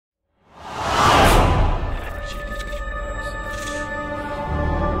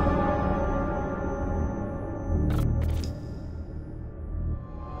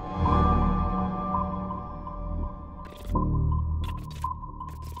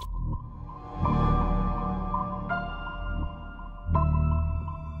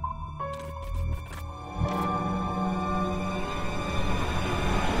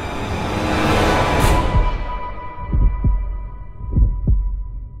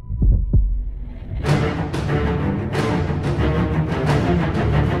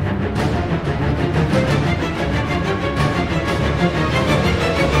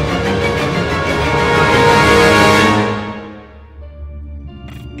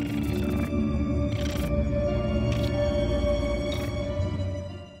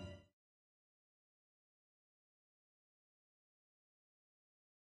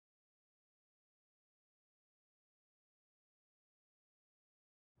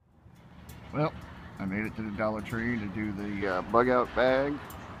Well, I made it to the Dollar Tree to do the bug out bag.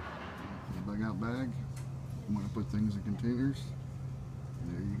 The bug out bag. You want to put things in containers.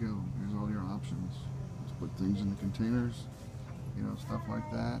 There you go. Here's all your options. Just put things in the containers. Stuff like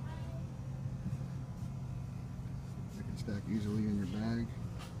that. They can stack easily in your bag.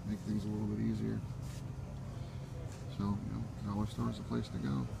 Make things a little bit easier. So, dollar store is the place to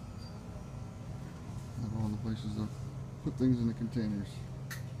go. Have all the places to put things in the containers.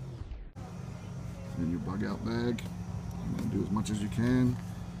 In your bug out bag, you want to do as much as you can.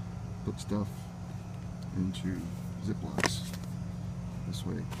 Put stuff into Ziplocs. This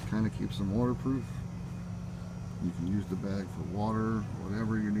way, it kind of keeps them waterproof. You can use the bag for water,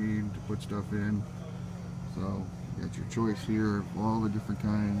 whatever you need to put stuff in. So, you got your choice here of all the different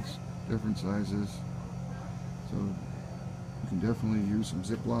kinds, different sizes. So, you can definitely use some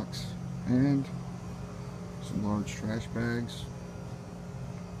Ziplocs and some large trash bags.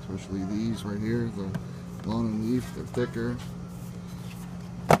 Especially these right here, the lawn and leaf, they're thicker.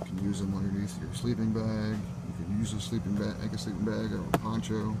 You can use them underneath your sleeping bag. You can use a sleeping bag, make a sleeping bag or a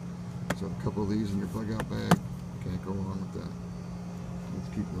poncho. So a couple of these in your bug out bag. Can't go wrong with that. Let's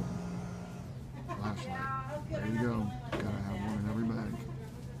keep looking. Flashlight. There you go. Gotta have one in every bag.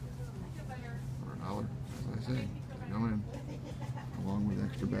 For $1, as I say. They go in. Along with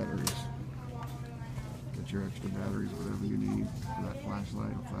extra batteries. Get your extra batteries, whatever you need for that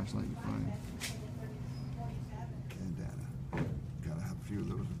flashlight or flashlight you find. And data. Gotta have a few of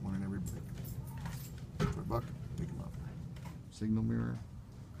those, one in every bag. For $1, pick them up. Signal mirror.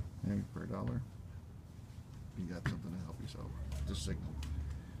 Hey, for $1. You got something to help yourself. Just signal.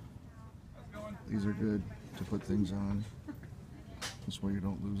 These are good to put things on. This way you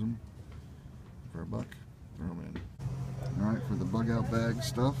don't lose them. For $1, throw them in. Alright, for the bug out bag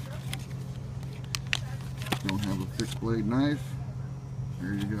stuff. Don't have a fixed blade knife.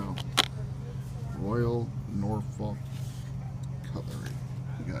 There you go. Royal Norfolk cutlery.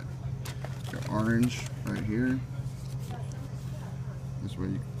 You got your orange right here. This way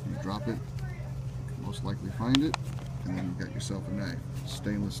you drop it, you can most likely find it, and then you got yourself a knife.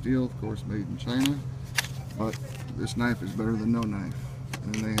 Stainless steel, of course, made in China, but this knife is better than no knife.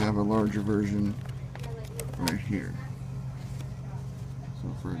 And then they have a larger version right here.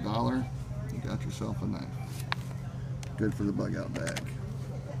 So for $1, you got yourself a knife. Good for the bug out bag.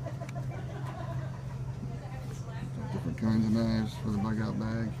 Different kinds of knives for the bug out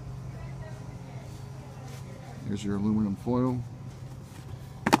bag. Here's your aluminum foil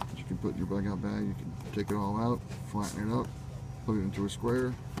that you can put in your bug out bag. You can take it all out, flatten it up, put it into a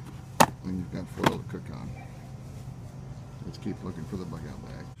square, and you've got foil to cook on. Let's keep looking for the bug out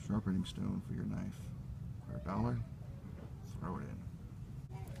bag. Sharpening stone for your knife. For $1, throw it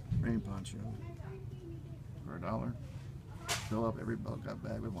in. Rain poncho for $1. Fill up every bug out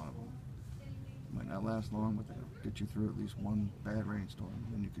bag with one of them. Might not last long, but they'll get you through at least one bad rainstorm.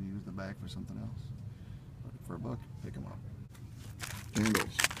 Then you can use the bag for something else. But for $1, pick them up.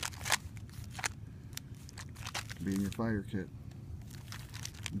 Candles. Be in your fire kit.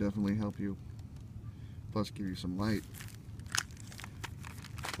 Definitely help you. Plus give you some light.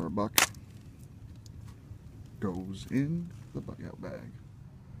 For $1, goes in the bug out bag.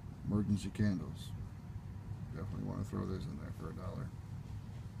 Emergency candles. Definitely want to throw those in there for $1.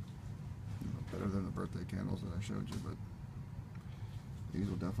 Better than the birthday candles that I showed you, but these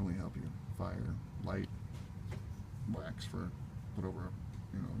will definitely help you. Fire, light, wax for put over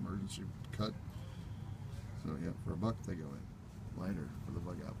a emergency cut. So yeah, for $1 they go in. Lighter for the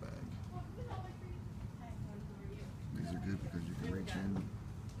bug out bag. These are good because you can reach in.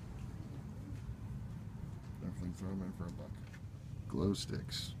 Definitely throw them in for $1. Glow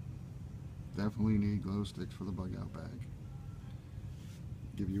sticks. Definitely need glow sticks for the bug out bag.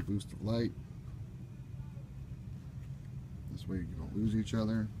 Give you a boost of light. This way you don't lose each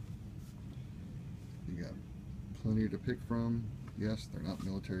other. You got plenty to pick from. Yes, they're not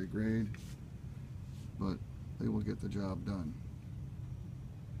military grade, but they will get the job done.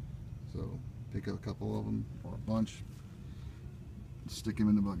 So pick a couple of them or a bunch, stick them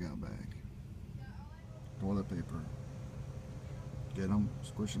in the bug out bag. Toilet paper. Get them,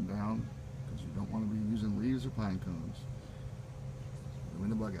 squish them down, because you don't want to be using leaves or pine cones. Put them in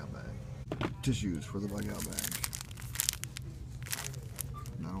the bug out bag. Tissues for the bug out bag.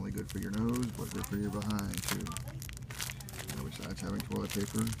 Not only good for your nose, but good for your behind too. Besides having toilet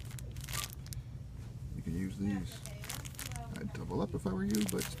paper, you can use these. I'd double up if I were you,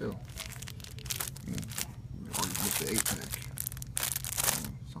 but still. Or get the 8-pack.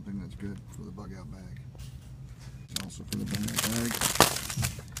 Something that's good for the bug out bag. Also for the bug out bag,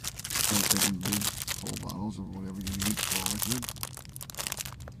 start taking big whole bottles of whatever you need for liquid.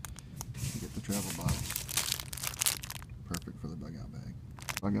 You get travel bottles. Perfect for the bug out bag.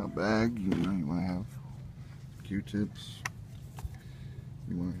 Bug out bag, you want to have Q-tips.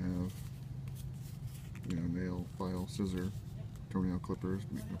 You want to have, nail, file, scissor, toenail clippers,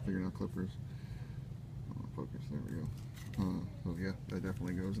 fingernail clippers. Focus, there we go. So yeah, that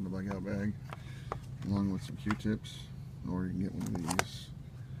definitely goes in the bug out bag, along with some Q-tips, or you can get one of these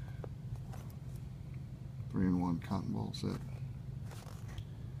 3-in-1 cotton ball set.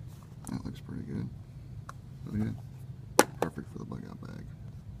 That looks pretty good. So yeah, perfect for the bug out bag.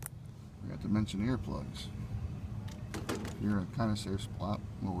 I got to mention earplugs. If you're in a kind of safe spot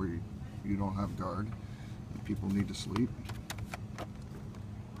where you don't have guard and people need to sleep,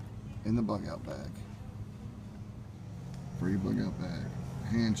 in the bug out bag. Free bug out bag.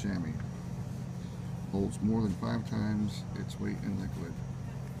 Hand chamois. Holds more than 5 times its weight in liquid.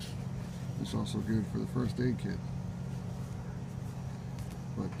 It's also good for the first aid kit.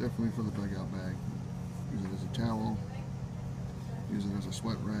 But definitely for the bug out bag. Use it as a towel. Use it as a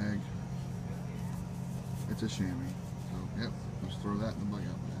sweat rag. It's a chamois. So yep, just throw that in the bug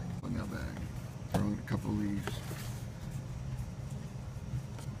out bag. Bug out bag. Throw in a couple of leaves.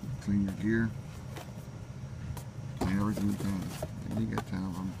 Clean your gear. Clean everything you can. And you get 10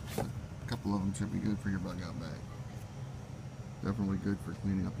 of them. But a couple of them should be good for your bug out bag. Definitely good for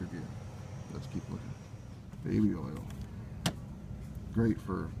cleaning up your gear. Let's keep looking. Baby oil. Great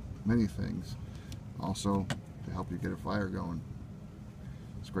for many things. Also to help you get a fire going.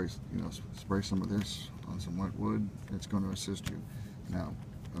 Spray some of this on some wet wood. It's going to assist you. Now,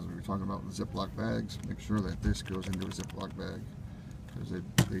 as we were talking about the Ziploc bags, make sure that this goes into a Ziploc bag, because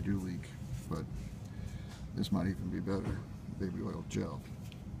they do leak. But this might even be better. Baby oil gel.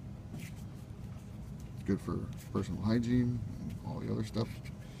 It's good for personal hygiene and all the other stuff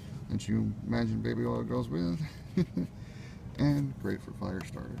that you imagine baby oil goes with. And great for fire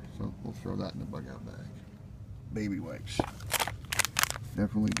starter. So we'll throw that in the bug out bag. Baby wipes.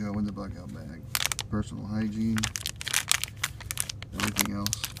 Definitely go in the bug out bag. Personal hygiene. Everything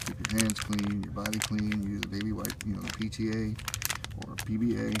else. Keep your hands clean, your body clean. Use the baby wipe, the PTA or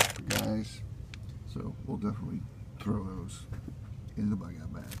PBA for guys. So we'll definitely throw those in the bug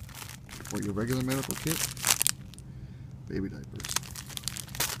out bag. For your regular medical kit, baby diapers.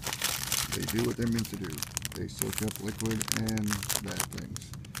 They do what they're meant to do. They soak up liquid and bad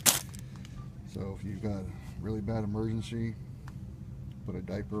things. So if you've got a really bad emergency, put a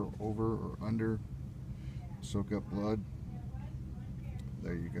diaper over or under, soak up blood.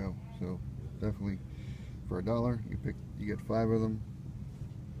 There you go. So definitely for $1, you get 5 of them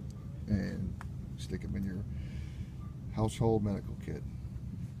and stick them in your household medical kit.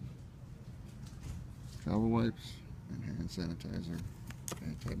 Towel wipes and hand sanitizer,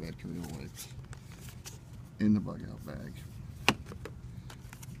 antibacterial wipes in the bug out bag.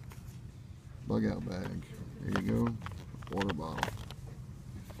 Bug out bag. There you go. Water bottle.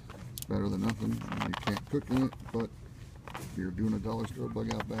 It's better than nothing. You can't cook in it, but if you're doing a dollar store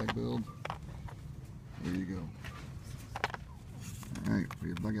bug out bag build, there you go. Alright, for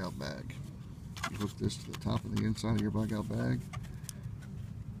your bug out bag, you hook this to the top of the inside of your bug out bag.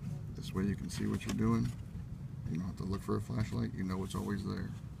 This way you can see what you're doing. You don't have to look for a flashlight. You know it's always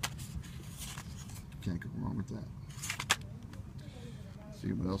there. Can't go wrong with that. Let's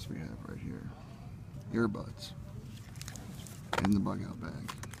see what else we have right here. Earbuds in the bug out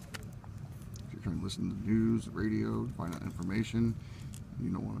bag. If you're trying to listen to the news, the radio, find out information,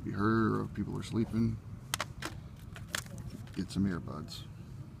 you don't want to be heard or if people are sleeping, get some earbuds.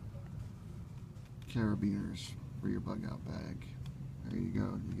 Carabiners for your bug out bag. There you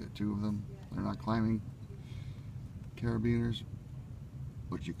go. You get 2 of them. They're not climbing carabiners,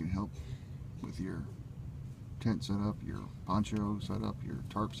 but you can help with your tent setup, your poncho setup, your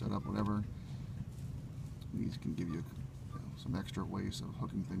tarp setup, whatever. These can give you, some extra ways of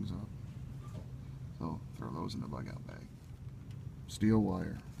hooking things up. So throw those in the bug out bag. Steel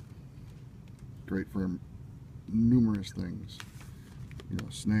wire. Great for numerous things.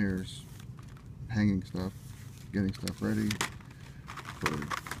 Snares, hanging stuff, getting stuff ready for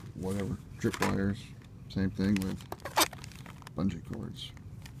whatever. Trip wires. Same thing with bungee cords.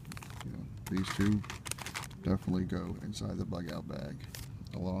 These 2 definitely go inside the bug out bag,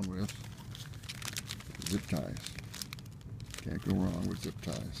 along with zip ties. Can't go wrong with zip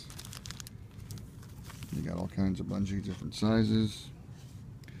ties. You got all kinds of bungee, different sizes.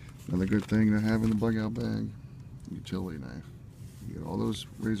 Another good thing to have in the bug out bag, utility knife. You get all those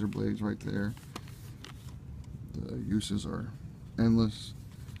razor blades right there. The uses are endless.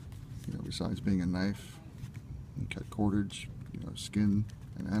 Besides being a knife, you cut cordage, skin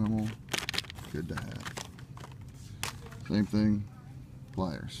an animal, good to have. Same thing,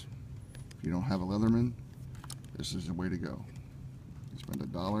 pliers. If you don't have a Leatherman, this is the way to go. You spend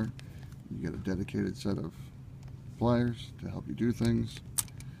 $1, you get a dedicated set of pliers to help you do things,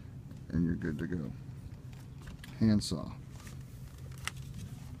 and you're good to go. Handsaw.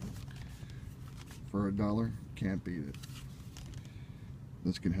 For $1, can't beat it.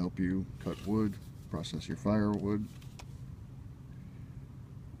 This can help you cut wood, process your firewood.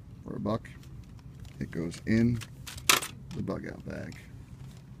 For $1, it goes in the bug out bag.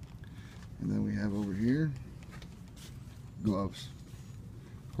 And then we have over here gloves.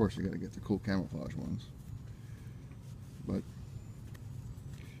 Of course, you got to get the cool camouflage ones, but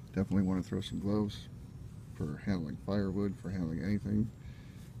definitely want to throw some gloves for handling firewood, for handling anything.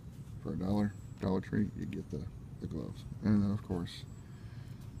 For $1, Dollar Tree, you get the gloves. And then of course,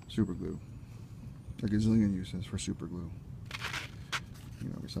 super glue. A gazillion uses for super glue. You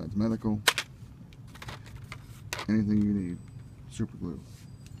know, besides medical, anything you need, super glue.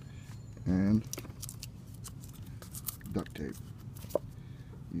 And duct tape.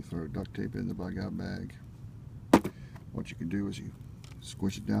 You throw duct tape in the bug out bag. What you can do is you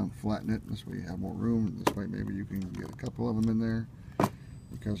squish it down, flatten it, this way you have more room, and this way maybe you can get a couple of them in there,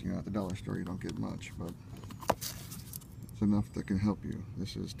 because, you know, at the dollar store you don't get much, but it's enough that can help you.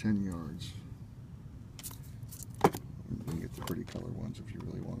 This is 10 yards. You can get the pretty color ones if you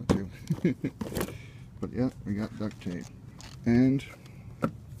really wanted to. But yeah, we got duct tape. And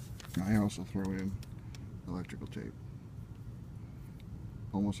I also throw in electrical tape.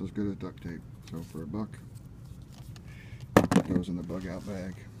 Almost as good as duct tape. So for $1, it goes in the bug out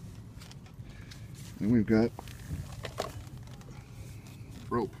bag. And we've got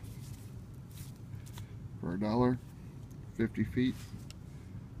rope. For $1, 50 feet,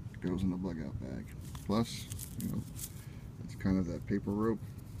 it goes in the bug out bag. Plus, you know, it's kind of that paper rope.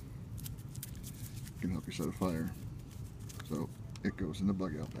 It can help you set a fire. So it goes in the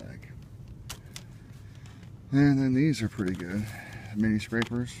bug out bag. And then these are pretty good. Mini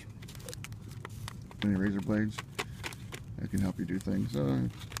scrapers, mini razor blades. That can help you do things.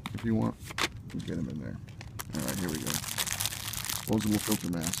 If you want, you can get them in there. Alright, here we go. Disposable filter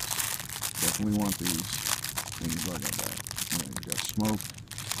masks. Definitely want these when you bug out bag. You know, you've got smoke,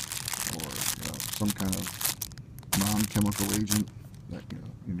 or, you know, some kind of non-chemical agent that, you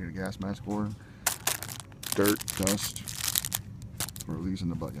know, you need a gas mask for. Dirt, dust, throw these in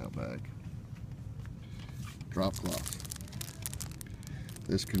the bug out bag. Drop cloth.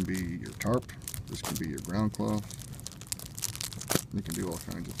 This can be your tarp, this can be your ground cloth. You can do all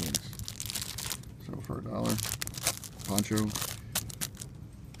kinds of things. So for $1, poncho,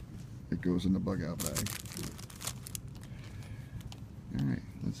 it goes in the bug out bag. Alright,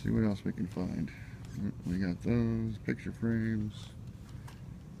 let's see what else we can find. We got those, picture frames,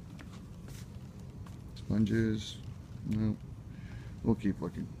 sponges. Nope. We'll keep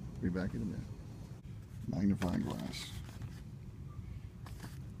looking. Be back in a minute. Magnifying glass.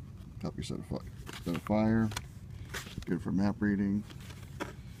 Help you set a fire. It's good for map reading.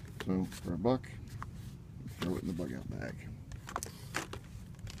 So for $1, throw it in the bug out bag.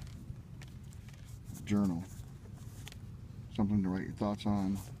 Journal. Something to write your thoughts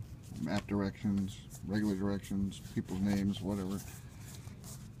on. Map directions, regular directions, people's names, whatever.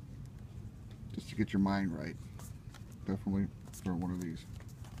 Just to get your mind right. Definitely throw one of these.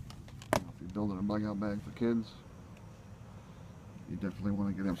 If you're building a bug out bag for kids, you definitely want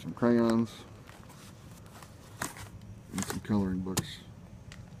to get them some crayons and some coloring books,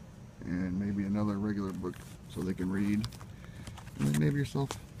 and maybe another regular book so they can read. And then maybe yourself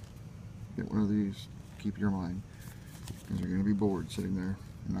get one of these. Keep your mind, because you're going to be bored sitting there.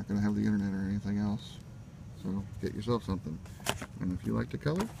 You're not going to have the internet or anything else, so get yourself something. And if you like to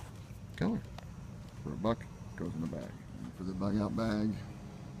color, color. For $1, goes in the bag. And for the bug out bag,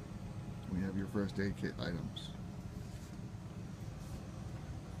 we have your first aid kit items.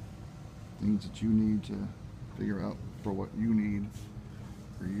 Things that you need to figure out for what you need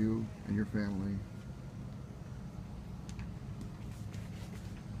for you and your family.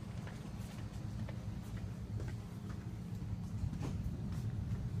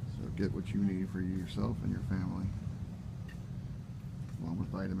 So get what you need for you, yourself and your family, along with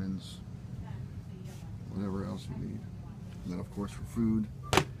vitamins, whatever else you need. And then of course for food,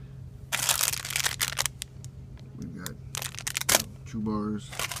 we've got chew bars.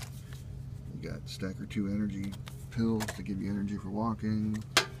 We got Stacker 2 energy pills to give you energy for walking.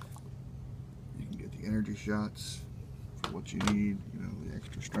 You can get the energy shots for what you need, you know, the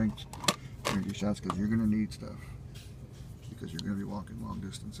extra strength energy shots, because you're going to need stuff, because you're going to be walking long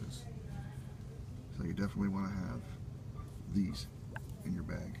distances. So you definitely want to have these in your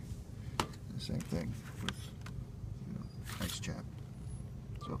bag. And the same thing with, you know, ice chap.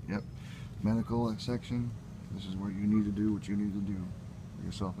 So, yep, medical section. This is where you need to do what you need to do for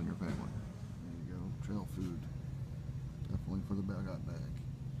yourself and your family. There you go, trail food. Definitely for the bag out bag.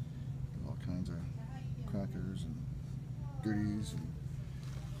 All kinds of crackers and goodies and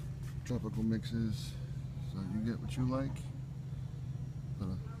tropical mixes. So you get what you like. Put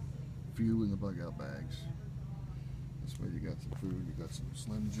a few in the bug out bags. This way you got some food, you got some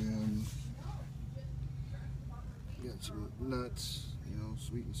Slim Jims, you got some nuts, you know,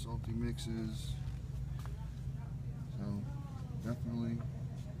 sweet and salty mixes. So definitely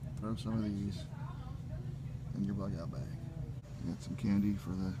throw some of these in your bug out bag. You got some candy for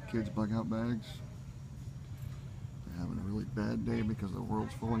the kids' bug out bags. They're having a really bad day because the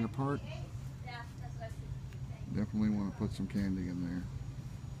world's falling apart. Definitely want to put some candy in there.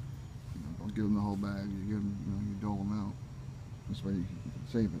 You know, don't give them the whole bag. You give them, you know, you dole them out. This way you can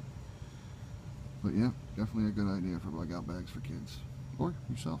save it. But yeah, definitely a good idea for bug out bags for kids or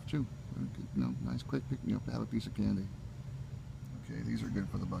yourself too. You know, nice quick pick me up to have a piece of candy. Okay, these are good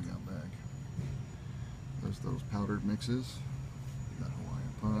for the bug out bag. There's those powdered mixes. You got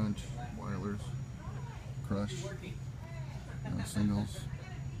Hawaiian Punch, Weilers, Crush, you know, singles.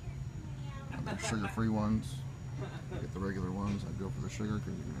 There's sugar-free ones. Get the regular ones. I go for the sugar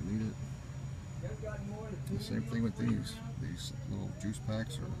because you're going to need it. The same thing with these. These little juice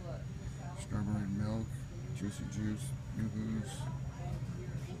packs are strawberry milk, juicy juice, yoo-hoos.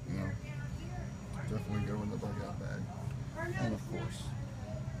 You know, definitely go in the bug out bag. And of course,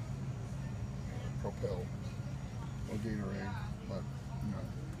 Propel or Gatorade. But you know,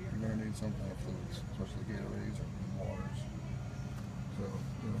 you're going to need some kind of fluids, especially Gatorades or waters. So,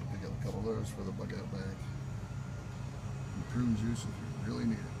 you know, you get a couple of those for the bug out bag. And prune juice if you really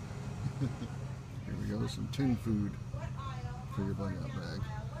need it. Here we go, some tin food for your bug out bag.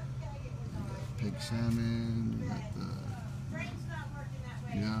 You got pig salmon, you got the,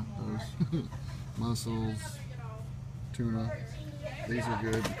 yeah, those mussels, tuna. These are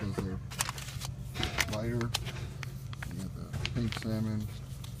good because they're lighter. You got the pink salmon.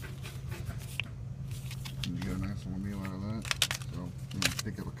 And you get a nice little meal out of that. So you know,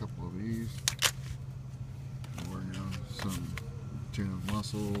 pick up a couple of these, or you know, some tin of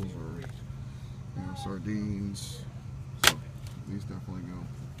mussels, or you know, sardines. So these definitely go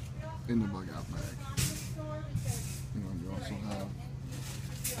in the bug out bag. You know, you also have,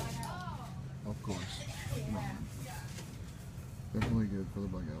 of course, you know, definitely good for the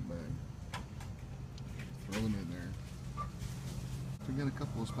bug out bag. Throw them in there. So get a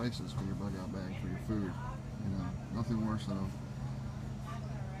couple of spices for your bug out bag for your food. You know, nothing worse than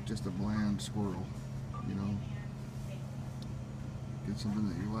just a bland squirrel, you know. Get something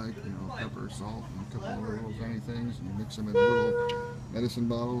that you like, you know, pepper, salt, and a couple of little tiny things, and you mix them in little medicine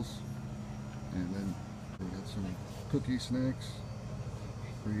bottles. And then you got some cookie snacks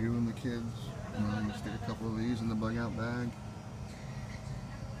for you and the kids. You know, you stick a couple of these in the bug out bag.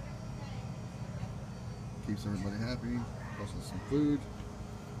 Keeps everybody happy. Also some food.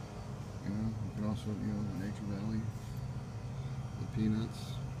 You know, you can also, you know, the Nature Valley, the peanuts.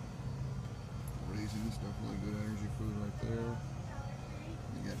 Raisins, definitely good energy food right there.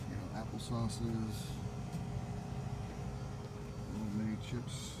 You got, you know, apple sauces, little mini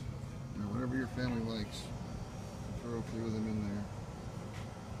chips, you know, whatever your family likes. Throw a few of them in there.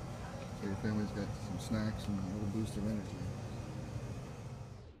 So your family's got some snacks and a little boost of energy.